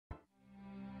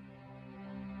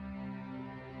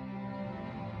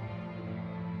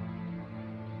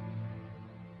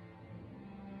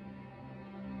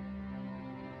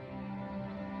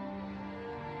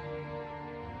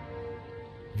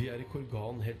er i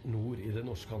Korgan helt nord i det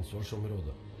norske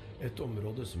ansvarsområdet. Et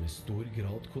område som i stor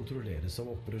grad kontrolleres av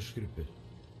opprørsgrupper.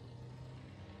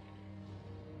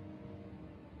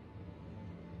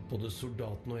 Både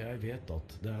soldatene og jeg vet at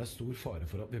det er stor fare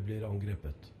for at vi blir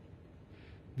angrepet.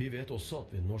 Vi vet også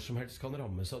at vi når som helst kan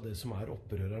rammes av det som er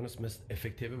opprørernes mest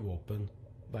effektive våpen,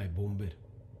 veibomber.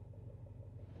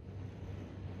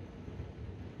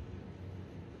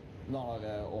 Når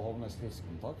å havne i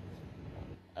stridskontakt,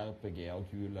 RPG og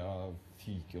kuler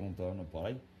fyker rundt øynene på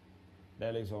deg, det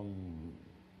er liksom,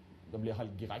 det blir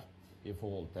helt greit i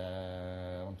forhold til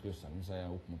den trusselen som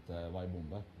er opp mot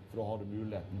veibomber. For da har du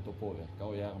muligheten til å påvirke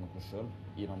og gjøre noe selv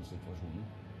i den situasjonen.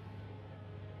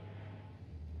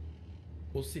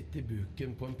 Å sitte i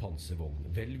buken på en panservogn,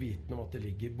 vel vitende om at det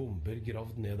ligger bomber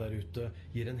gravd ned der ute,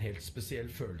 gir en helt spesiell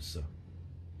følelse.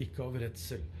 Ikke av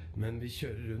redsel, men vi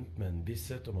kjører rundt med en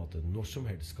visshet om at det når som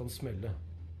helst kan smelle,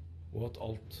 og at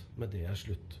alt med det er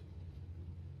slutt.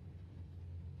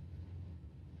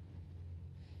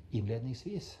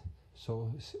 Innledningsvis så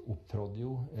opptrådde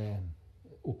jo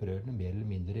opprørerne mer eller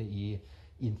mindre i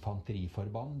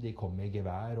infanteriforband. De kom med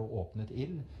gevær og åpnet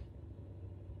ild.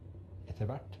 Etter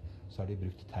hvert så har de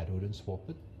brukt terrorens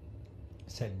våpen,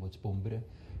 selvmordsbombere,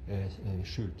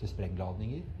 skjulte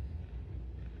sprengladninger.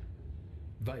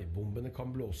 Veibombene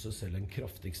kan blåse selv den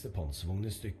kraftigste panservogn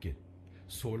i stykker.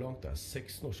 Så langt er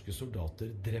 6 norske soldater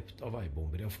drept av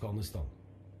veibomber i Afghanistan.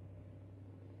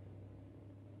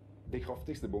 De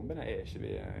kraftigste bombene er ikke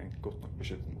vi godt nok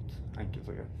beskyttet mot, enkelt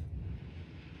og greit.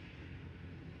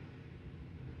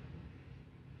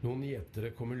 Noen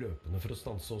gjetere kommer løpende for å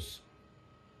stanse oss.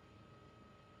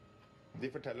 De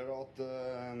forteller at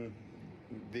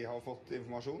de har fått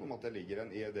informasjon om at det ligger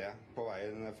en IED på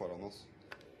veien foran oss.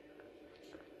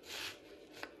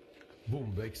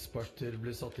 Bombeeksperter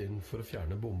ble satt inn for å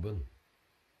fjerne bomben.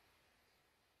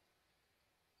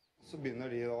 Så begynner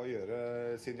de da å gjøre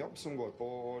sin jobb, som går på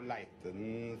å leite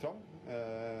den fram,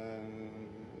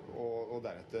 og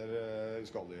deretter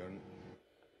skadegjøre den.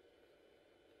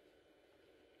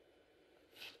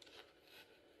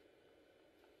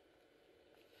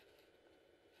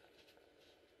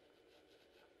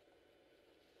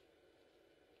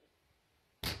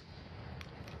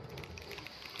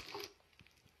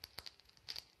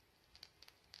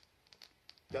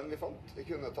 Den vi fant, vi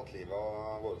kunne tatt livet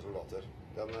av våre soldater.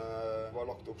 Den var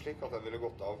lagt opp slik at den ville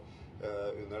gått av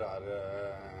under der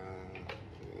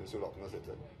soldatene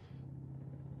sitter.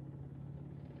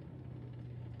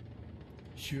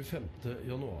 25.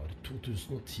 januar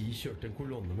 2010 kjørte en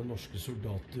kolonne med norske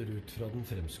soldater ut fra den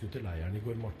fremskutte leiren i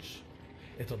Gormatch,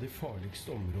 et av de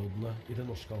farligste områdene i det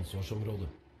norske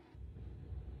ansvarsområdet.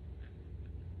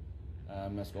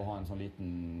 Vi skal ha en sånn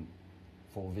liten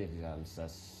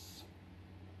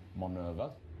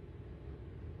forvirrelsesmanøver.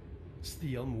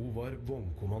 Stian Mo var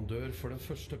vognkommandør for den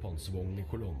første panservognen i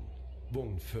kolonnen.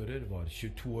 Vognfører var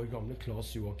 22 år gamle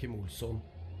Claes Joachim Olsson,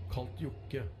 kalt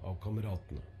Jokke av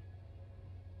kameratene.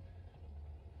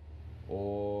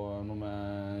 Og når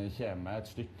vi kommer et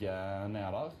stykke ned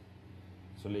der,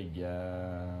 så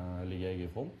ligger jeg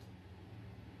i front.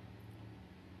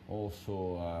 Og så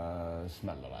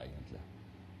smeller det egentlig.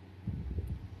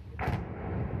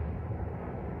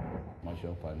 Man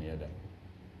kjører på en IED.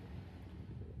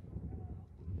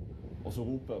 Og så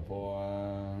roper jeg på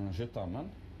skytteren min,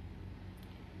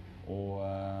 og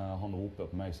han roper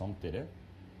på meg samtidig.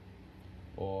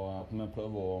 Og vi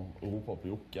prøver å rope på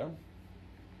Jokke,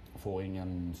 får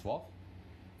ingen svar.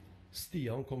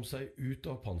 Stian kom seg ut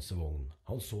av panservognen.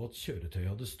 Han så at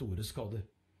kjøretøyet hadde store skader.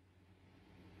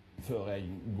 Før jeg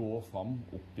går frem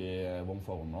opp i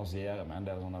vognformen, så gjør jeg meg en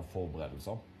del sånne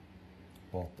forberedelser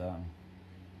på at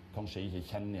kanskje jeg ikke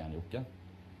kjenner igjen Jokke.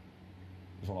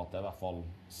 Sånn at jeg i hvert fall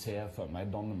ser for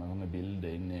meg, danner meg sånne bilder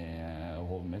inn i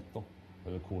hodet mitt da,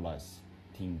 over hvordan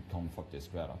ting kan faktisk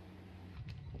være.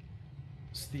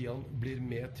 Stian blir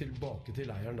med tilbake til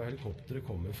leiren da helikopteret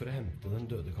kommer for å hente den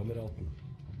døde kameraten.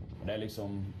 Det er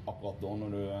liksom akkurat da når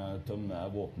du tømmer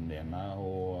våpnene dine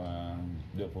og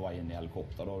du er på vei inn i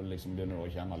helikopter, da liksom begynner du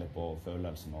å kjenne litt på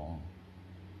følelsen og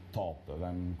tape ved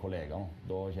en kollega.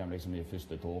 Da kommer liksom de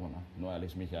første tårene. Nå er det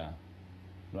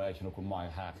ikke noe mer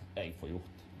her jeg får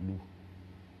gjort nå.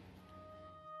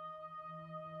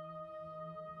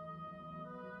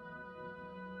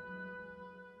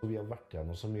 Vi har vært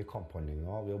gjennom så mye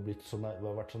kamphandlinger, vi har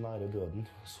vært så nære døden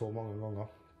så mange ganger.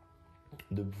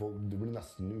 Du blir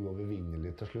nesten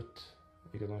uovervinnelig til slutt,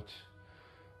 ikke sant?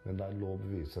 Men det er lov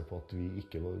beviset på at vi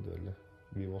ikke var udødelige.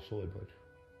 Vi var sårbare.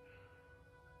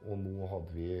 Og nå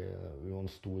hadde vi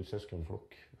en stor søskenflokk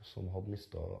som hadde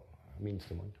mistet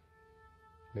minstemann.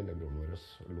 Lillebroren vår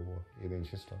lå i den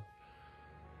kista.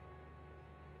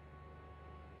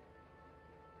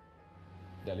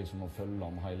 Det liksom å følge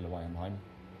han hele veien hjem,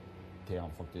 til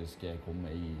han faktisk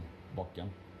kommer i bakken.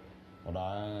 Og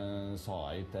der sa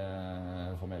jeg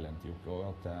til familien til Jokke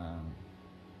at jeg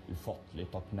er ufattelig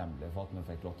takknemlig for at vi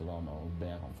fikk lov til å være med og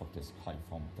bære han faktisk helt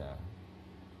frem til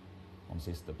hans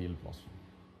siste pilplass.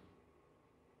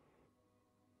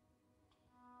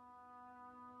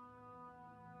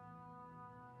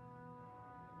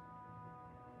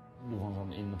 Du får en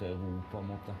sånn indre ro på en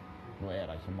måte. Nå er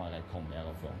det ikke mer jeg kan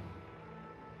gjøre før.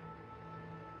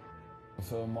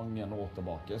 For mange år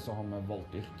tilbake så har vi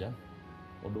valgt yrke.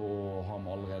 Og da har vi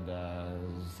allerede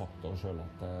sagt oss selv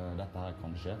at dette her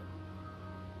kan skje.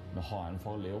 Vi har en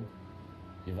farlig jobb.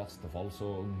 I verste fall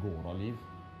så går det liv.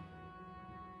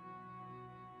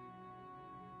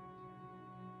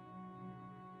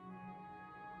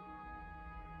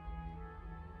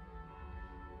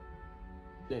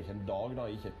 Det er ikke en dag da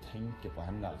jeg ikke tenker på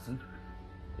hendelsen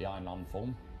i en eller annen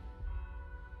form.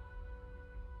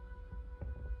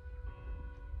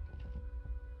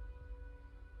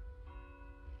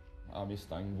 Jeg har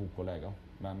mistet en god kollega,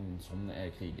 men sånn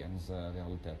er krigens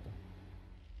realiteter.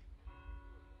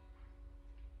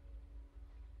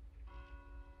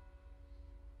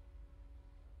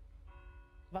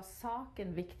 Var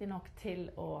saken viktig nok til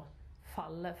å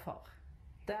falle for?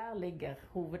 Der ligger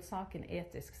hovedsaken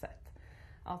etisk sett.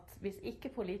 At hvis ikke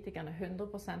politikerne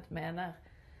 100% mener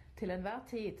til enhver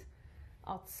tid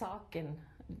at saken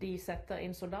de setter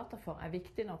inn soldater for er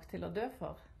viktig nok til å dø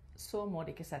for, så må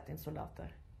de ikke sette inn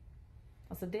soldater.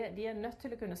 Altså de er nødt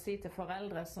til å kunne si til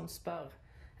foreldre som spør,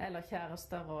 eller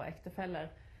kjærester og ektefeller,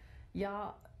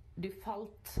 ja, du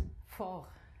falt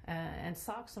for en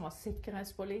sak som var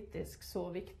sikkerhetspolitisk så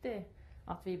viktig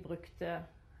at vi brukte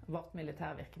vårt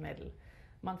militærvirkemiddel.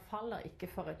 Man faller ikke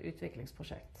for et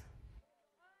utviklingsprosjekt.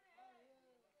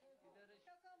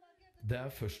 Det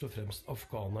er først og fremst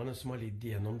afghanerne som har lidd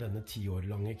gjennom denne 10 år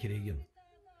lange krigen.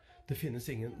 Det finnes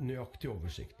ingen nøyaktig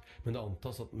oversikt, men det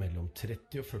antas at mellom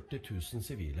 30 og 40 000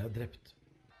 sivile er drept.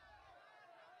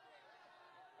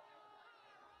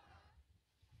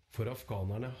 For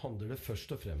afghanerne handler det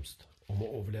først og fremst om å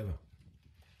overleve.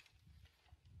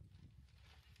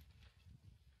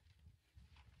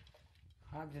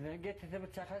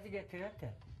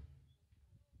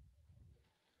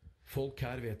 Folk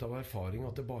her vet av erfaring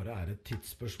at det bare er et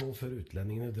tidsspørsmål før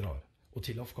utlendingene drar, og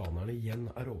til afghanerne igjen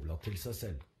er overlatt til seg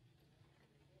selv.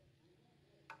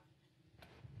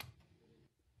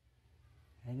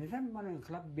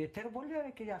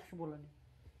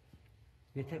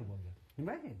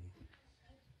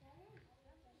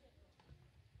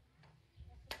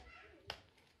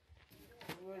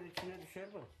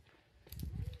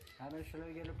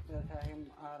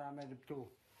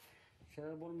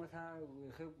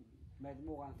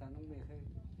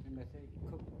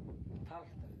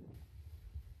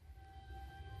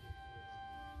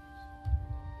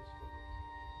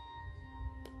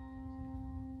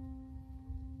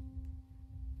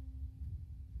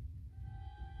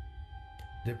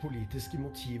 Det politiske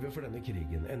motivet for denne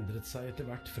krigen endret seg etter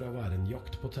hvert fra å være en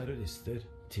jakt på terrorister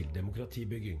til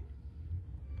demokratibygging.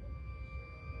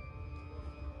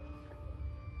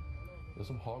 Det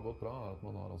som har gått bra, er at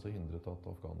man har altså hindret at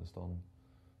Afghanistan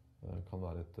kan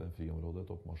være et friområde,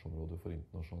 et oppmarsjområde for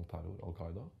internasjonal terror,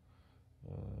 Al-Qaida.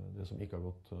 Det som ikke har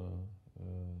gått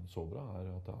så bra,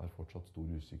 er at det er fortsatt stor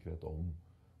usikkerhet om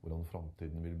hvordan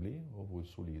framtiden vil bli, og hvor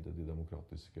solide de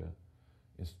demokratiske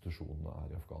institusjonene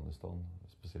er i Afghanistan,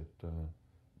 spesielt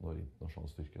når internasjonal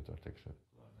styrke etter hvert trekker seg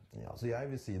ut. Ja, så jeg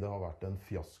vil si det har vært en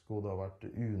fiasko, det har vært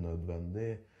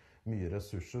unødvendig mye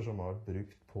ressurser som har vært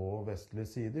brukt på vestlig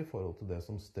side i forhold til det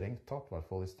som strengt tatt, i hvert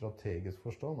fall i strategisk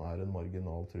forstand, er en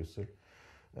marginal trussel.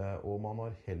 Og man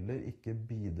har heller ikke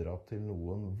bidratt til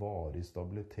noen varig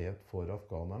stabilitet for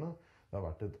afghanerne. Det har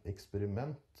vært et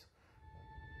eksperiment.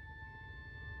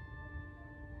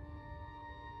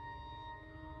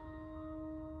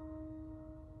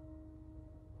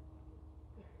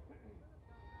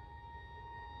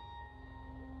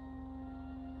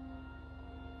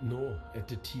 Nå,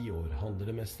 etter 10 år, handler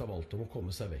det mest av alt om å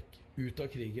komme seg vekk, ut av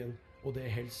krigen, og det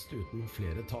helst uten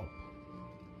flere tap.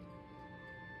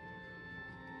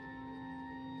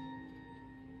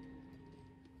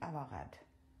 Jeg var redd.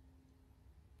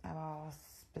 Jeg var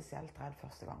spesielt redd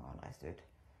første gang han reiste ut.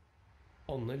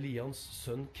 Anne Lians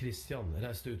sønn Christian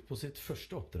reiste ut på sitt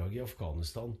første oppdrag i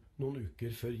Afghanistan noen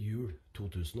uker før jul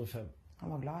 2005.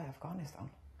 Han var glad i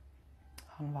Afghanistan.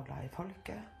 Han var glad i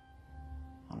folket.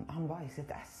 Han var i sitt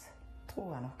ess,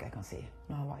 tror jeg nok jeg kan si,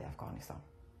 når han var i Afghanistan.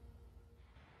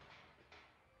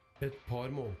 Et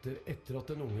par måneder etter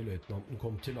at den unge løytnanten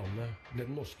kom til landet, ble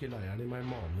den norske leiren i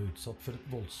Meymaneh utsatt for et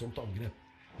voldsomt angrep.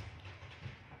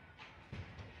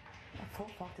 får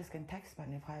faktisk en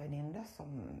tekstmelding fra en venninne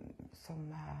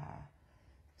som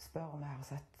spør om jeg har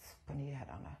sett på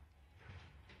nyhetene.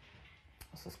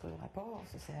 Og så skrur jeg på, og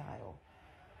så ser jeg jo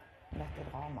dette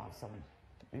dramaet som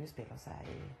utspiller seg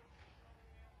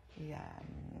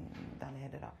der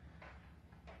nede da.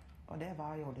 Og det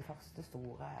var jo det første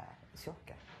store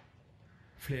sjokket.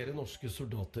 Flere norske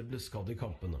soldater ble skadd i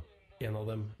kampene. En av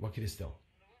dem var Christian.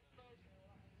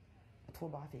 Jeg tror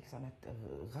bare jeg fikk sånn et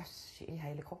rush i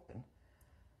hele kroppen.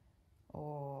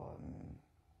 Og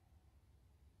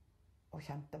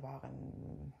kjente bare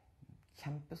en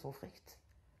kjempestor frykt.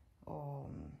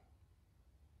 Og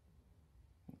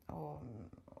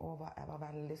jeg var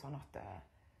veldig sånn at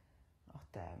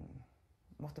jeg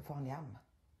måtte få han hjem.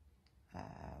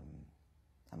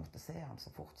 Jeg måtte se han så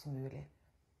fort som mulig.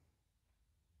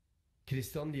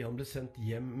 Christian Lian ble sendt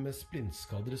hjem med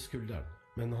splintskader i skulderen,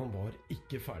 men han var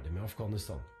ikke ferdig med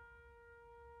Afghanistan.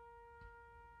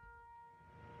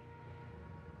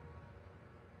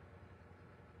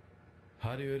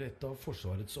 Her gjør et av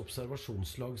Forsvarets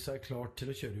observasjonslag seg klart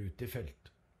til å kjøre ut i felt.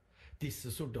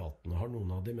 Disse soldatene har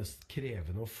noen av de mest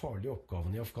krevende og farlige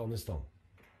oppgavene i Afghanistan.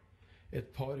 Et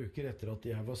par uker etter at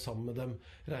jeg var sammen med dem,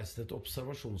 reiste et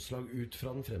observasjonslag ut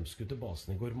fra den fremskutte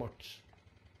basen i Gormatj.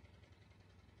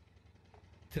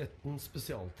 13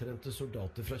 spesialtrente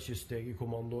soldater fra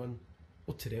kystjegerkommandoen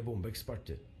og 3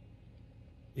 bombeeksperter.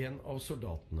 En av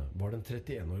soldatene var den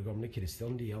 31 år gamle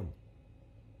Christian Lian.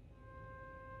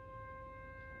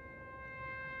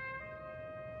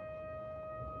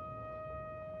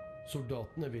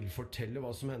 Soldatene vil fortelle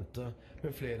hva som hendte,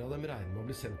 men flere av dem regner med å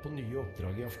bli sendt på nye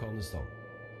oppdrag i Afghanistan.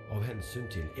 Av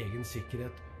hensyn til egen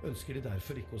sikkerhet ønsker de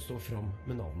derfor ikke å stå fram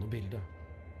med navn og bilde.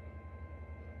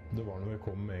 Det var når vi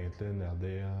kom egentlig ned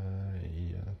i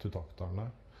Tutakterne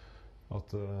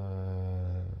at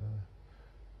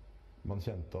man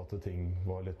kjente at ting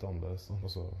var litt annerledes.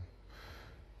 Altså,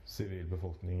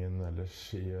 sivilbefolkningen ellers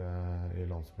i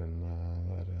landsbyen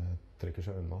der trekker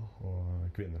seg unna, og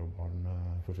kvinner og barn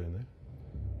forsvinner.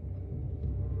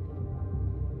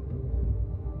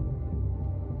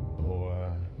 Og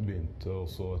begynte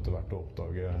også etter hvert å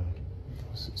oppdage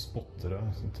spottere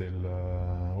til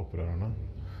opprørerne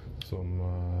som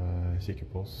kikker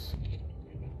på oss.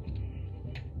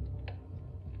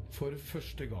 For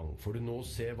første gang får du nå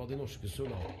se hva de norske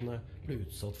soldatene ble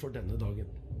utsatt for denne dagen.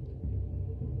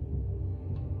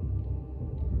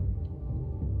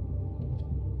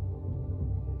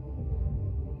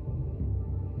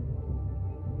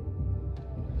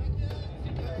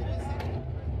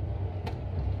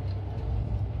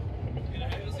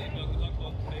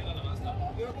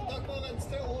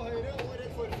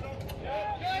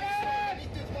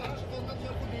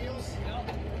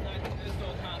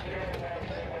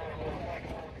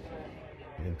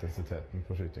 Intensiteten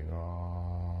på skytinga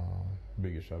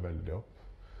bygger seg veldig opp,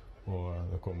 og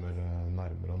det kommer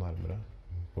nærmere og nærmere.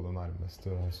 På det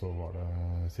nærmeste så var det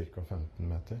ca. 15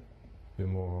 meter. Vi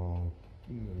må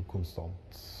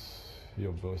konstant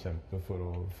jobbe og kjempe for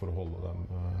å holde dem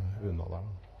unna der.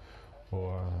 Og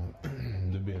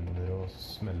det begynner å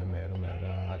smelle mer og mer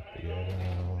RPG-er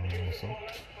også.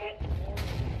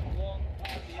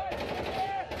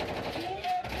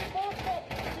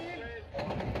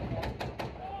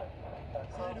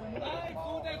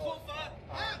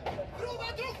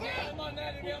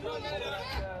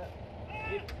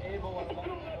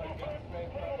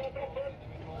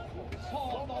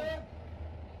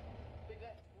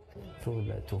 Frode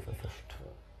ble truffet først.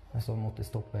 Så måtte jeg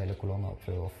stoppe hele kolonna og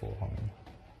prøve å få han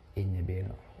inn i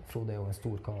bilen. Frode er jo en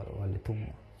stor kar og veldig tung,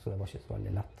 så det var ikke så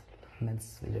veldig lett. Mens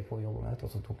vi drev på å jobbe med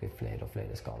dette, så tok vi flere og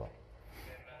flere skader.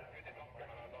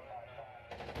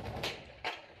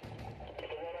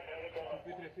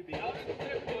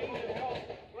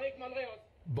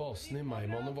 Basen i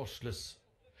Meymaneh varsles.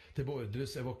 Det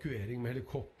beordres evakuering med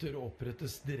helikopter og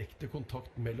opprettes direkte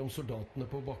kontakt mellom soldatene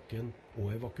på bakken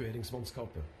og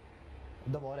evakueringsmannskapet.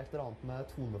 Det var et eller annet med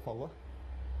tonefallet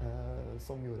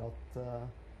som gjorde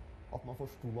at man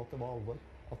forsto at det var alvor.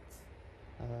 At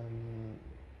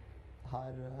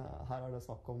her er det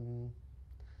snakk om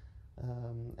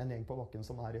en gjeng på bakken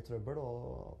som er i trøbbel,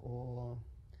 og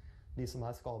de som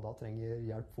er skadet trenger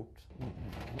hjelp fort.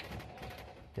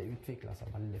 Det utviklet seg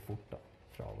veldig fort da,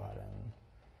 fra å være en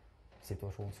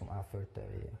situasjon som jeg følte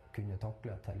vi kunne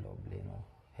takle, til å bli noe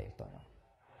helt annet.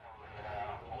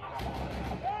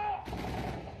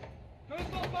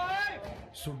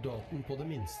 Soldaten på det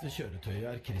minste kjøretøyet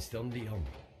er Christian Lian.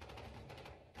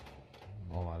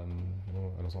 Han var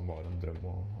en drøm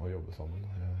å jobbe sammen i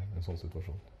en sånn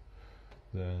situasjon.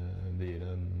 Det gir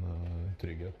en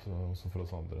trygghet også for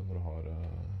oss andre når du har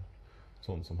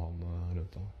sånne som han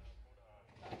rundt deg.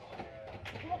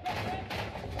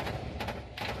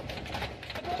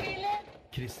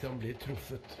 Christian blir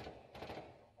truffet.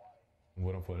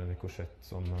 Hvor han får en rikosjett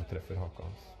som treffer haka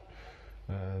hans.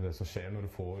 Det som skjer når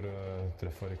du får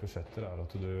treff av rikosjetter, er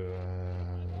at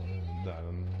det er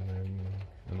en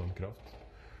enorm kraft.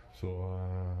 Så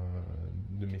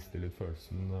du mister litt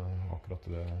følelsen akkurat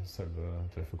det selve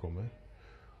treffet kommer.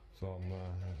 Så han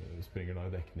springer da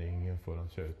i dekning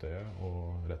foran kjøretøyet og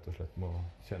rett og slett må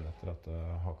kjenne etter at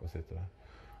haka sitter der.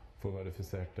 Får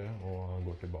verifisert det og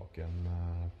går tilbake igjen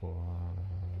på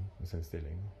sin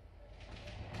stilling.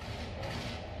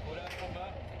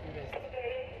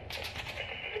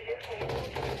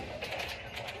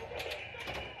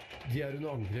 De er under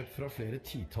angrep fra flere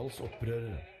titalls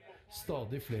opprørere.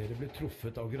 Stadig flere blir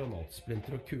truffet av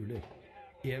granatsplinter og kuler.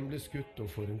 En blir skutt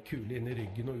og får en kule inn i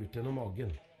ryggen og ut gjennom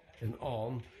magen. En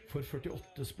annen får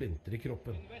 48 splinter i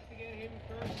kroppen.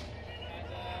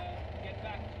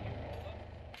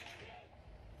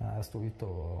 Jeg sto ute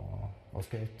og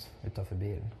skjøt utenfor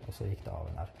bilen, og så gikk det av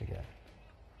en RPG.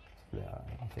 Så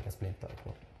fikk jeg splinter i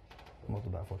kroppen. Jeg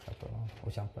måtte bare fortsette å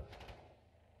kjempe.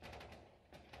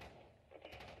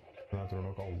 Jeg tror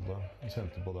nok alle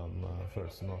kjente på den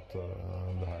følelsen at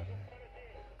det her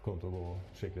kom til å gå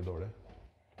skikkelig dårlig.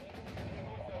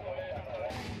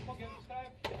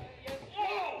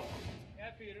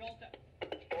 Jeg fyrer alt, jeg.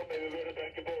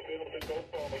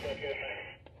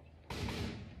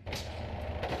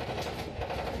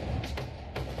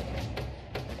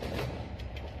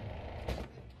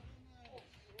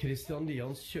 Christian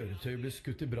Lians kjøretøy blir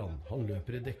skutt i brann. Han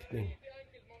løper i dekning.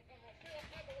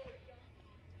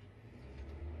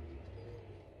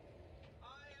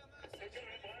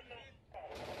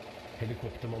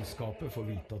 Helikoptermannskapet får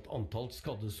vite at antall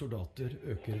skadde soldater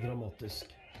øker dramatisk.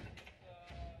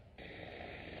 Det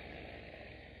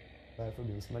er i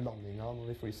forbindelse med landinga når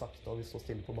vi flyr sakte og vi står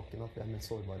stille på bakken at vi er mest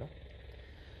sårbare.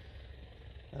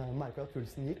 Jeg merket at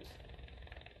pulsen gikk.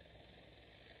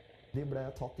 De ble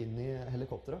tatt inn i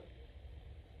helikopteret.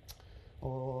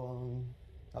 Og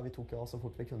ja, vi tok av så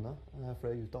fort vi kunne. Jeg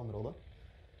fløy ut av området.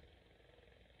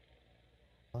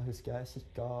 Da husker jeg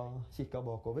kikket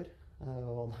bakover.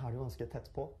 Og den er jo ganske tett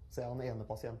på. Så den ene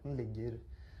pasienten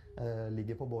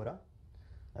ligger på båret.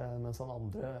 Mens den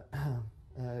andre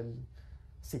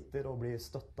sitter og blir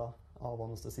støttet av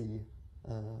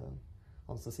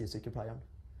anestesisykepleieren.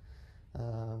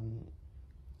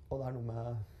 Og det er noe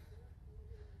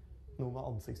med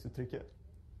ansiktsuttrykket.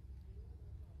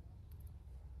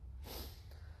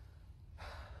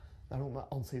 Det er noe med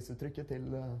ansiktsuttrykket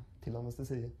til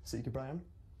anestesisykepleieren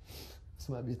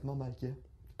som jeg biter meg merke i.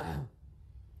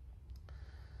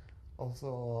 Og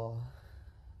så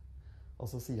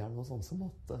sier han noe sånt som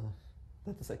at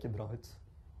dette ser ikke bra ut.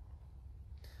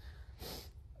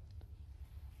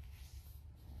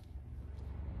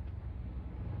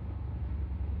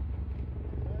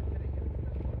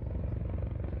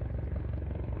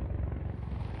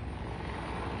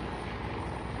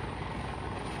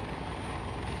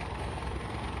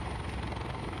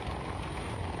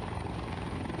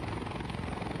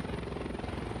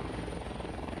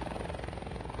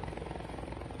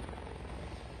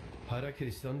 Her er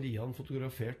Christian Lian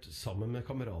fotografert sammen med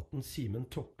kameraten Simen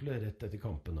Tokle rett etter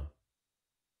kampene.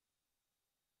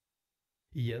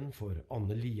 Igjen får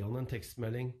Anne Lian en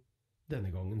tekstmelding,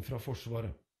 denne gangen fra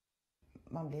Forsvaret.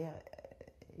 Man blir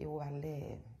jo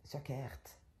veldig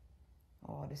sjokkert,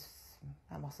 og det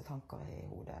er masse tanker i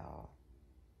hodet.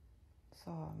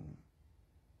 Så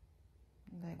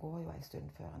det går jo en stund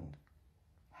før en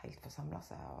helt får samlet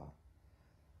seg og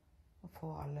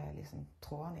får alle liksom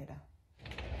trådene i det.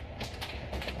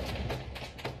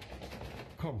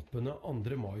 Kampene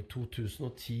 2. mai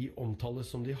 2010 omtales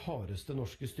som de hardeste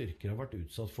norske styrker har vært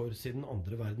utsatt for siden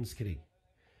 2. verdenskrig.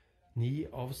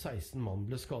 9 av 16 mann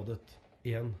ble skadet.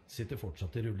 1 sitter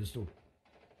fortsatt i rullestol.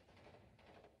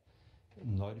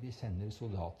 Når vi sender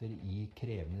soldater i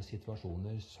krevende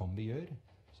situasjoner som vi gjør,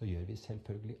 så gjør vi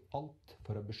selvfølgelig alt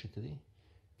for å beskytte dem.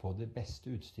 Få det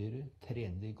beste utstyret,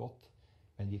 trene dem godt,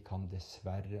 men vi kan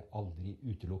dessverre aldri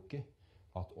utelukke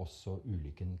at også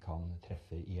ulykken kan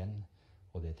treffe igjen,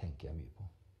 og det tenker jeg mye på.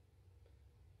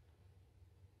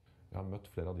 Jeg har møtt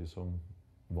flere av de som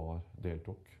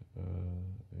deltok i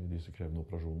disse krevende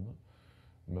operasjonene.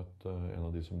 Møtt en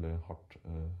av de som ble hardt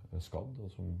skadd, og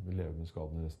som vil leve med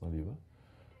skadene resten av livet.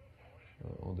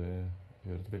 Og det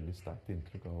gjør et veldig sterkt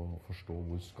inntrykk av å forstå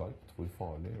hvor skarpt, hvor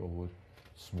farlig og hvor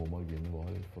små marginer var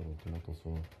i forhold til at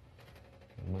også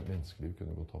menneskeliv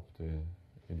kunne gå tapt i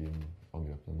de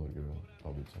angrepene Norge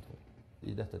har blitt utsatt for.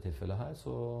 I dette tilfellet her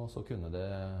så kunne det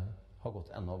ha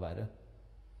gått enda verre.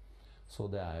 Så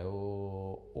det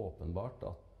jo åpenbart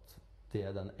at det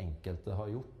den enkelte har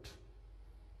gjort,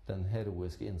 den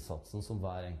heroiske innsatsen som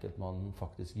hver enkelt mann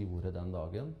faktisk gjorde den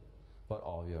dagen, var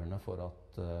avgjørende for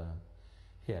at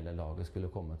hele laget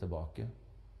skulle komme tilbake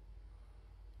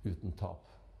uten tap.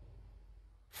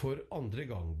 For andre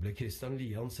gang ble Christian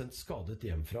Lian sendt skadet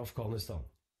hjem fra Afghanistan.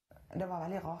 Det var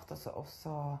veldig rart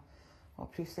også å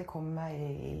plutselig komme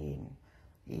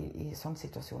i sånn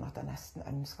situasjon at jeg nesten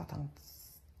ønsket at han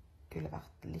skulle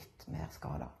vært litt mer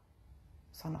skadet.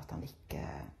 Sånn at han ikke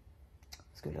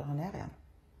skulle dra ned igjen.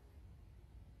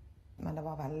 Men det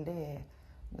var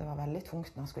veldig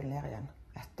tungt når han skulle ned igjen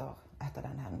etter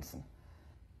den hendelsen.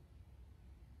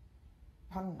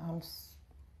 Han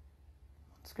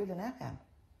skulle ned igjen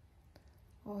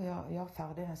og gjøre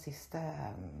ferdig de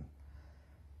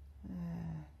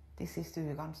siste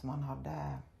ukene som han hadde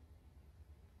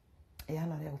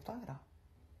igjen av det oppdraget da.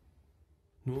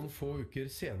 Noen få uker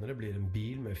senere blir en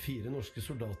bil med 4 norske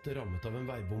soldater rammet av en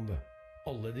veibombe.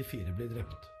 Alle de 4 blir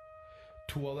drept.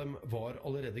 2 av dem var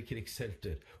allerede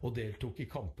krigshelter og deltok i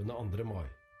kampene 2. mai.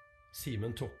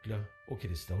 Simen Tokle og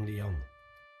Christian Lian.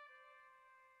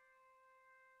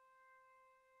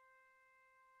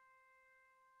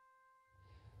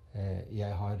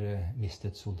 Jeg har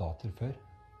mistet soldater før,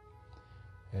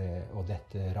 og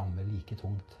dette rammer like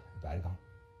tungt hver gang.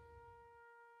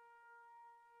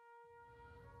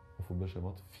 Å få beskjed om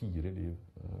at 4 liv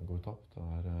går tapt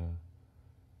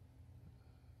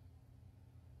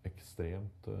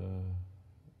ekstremt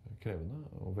krevende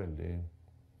og veldig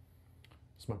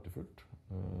smertefullt.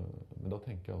 Men da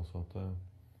tenker jeg også at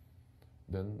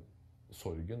den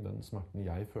sorgen, den smerten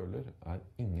jeg føler,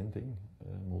 ingenting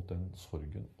mot den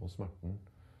sorgen og smerten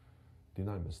de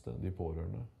nærmeste, de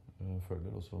pårørende,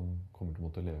 føler, og som kommer til å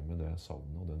måtte leve med det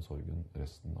savnet og den sorgen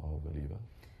resten av livet.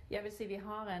 Jeg vil si vi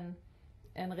har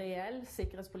en reell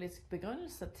sikkerhetspolitisk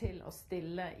begrunnelse til å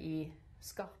stille i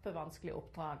skarpe, vanskelige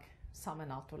oppdrag sammen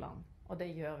med NATO-land, og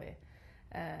det gjør vi.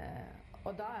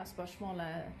 Og da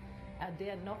spørsmålet,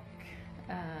 det nok?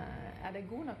 Det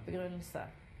god nok begrunnelse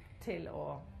til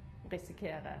å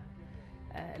risikere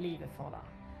livet for det?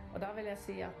 Og da vil jeg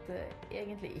si at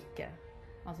egentlig ikke.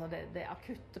 Altså det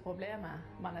akutte problemet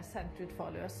man sendt ut for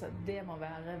å løse, det må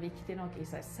være viktig nok i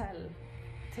seg selv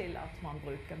til at man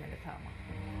bruker militærmakt.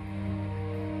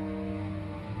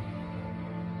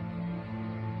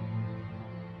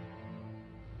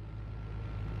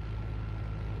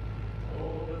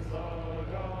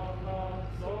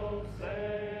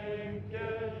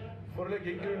 For å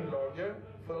legge grunnlaget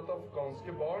for at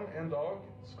afghanske barn en dag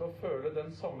skal føle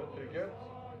den samme trygghet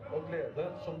og glede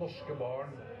som norske barn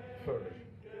føler.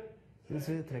 Hvis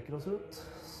vi trekker oss ut,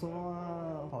 så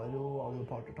har jo alle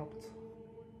parter tapt.